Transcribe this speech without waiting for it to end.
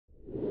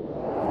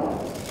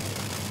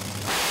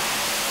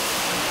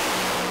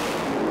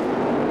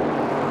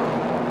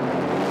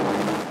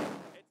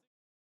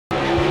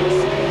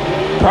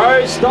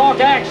Pro stock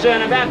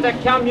action about to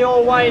come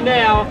your way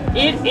now.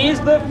 It is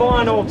the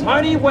final.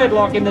 Tony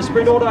Wedlock in the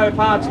Sprint Auto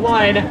Parts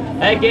lane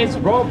against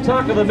Rob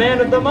Tucker, the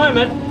man of the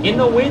moment, in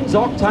the Wins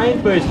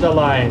Octane Booster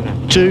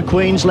lane. Two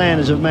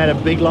Queenslanders have made a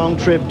big long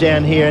trip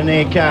down here in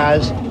their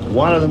cars.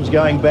 One of them's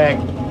going back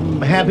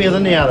happier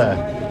than the other.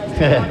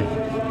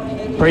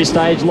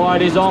 Pre-stage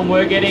light is on.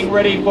 We're getting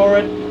ready for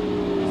it.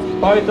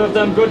 Both of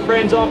them good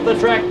friends off the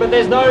track, but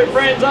there's no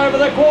friends over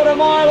the quarter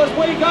mile as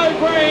we go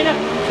green.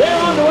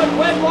 They're onto it.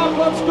 Wedlock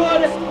looks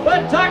good,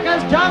 but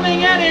Tucker's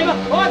coming at him.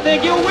 I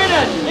think he'll win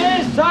it.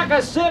 Yes, Tucker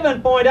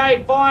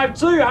 7.85,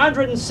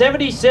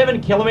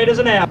 277 kilometres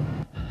an hour.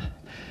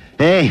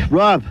 Hey,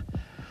 Rob,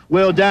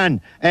 well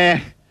done.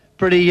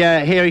 Pretty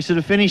hairy sort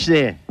of finish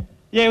there.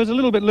 Yeah, it was a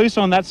little bit loose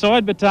on that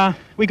side, but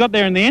we got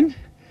there in the end.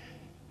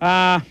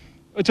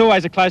 It's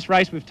always a close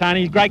race with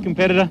Tony. He's a great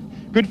competitor,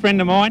 good friend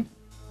of mine.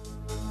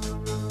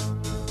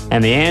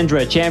 And the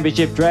ANDRA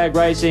Championship Drag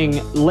Racing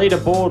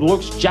leaderboard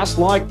looks just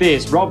like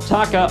this. Rob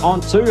Tucker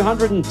on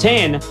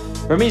 210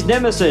 from his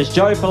nemesis,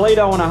 Joe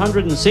Polito, on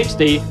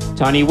 160.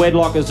 Tony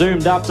Wedlock has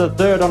zoomed up to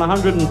third on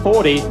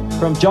 140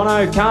 from John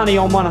O'Carney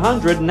on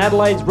 100, and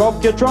Adelaide's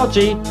Rob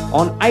Catrocci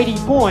on 80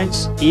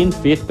 points in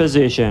fifth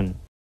position.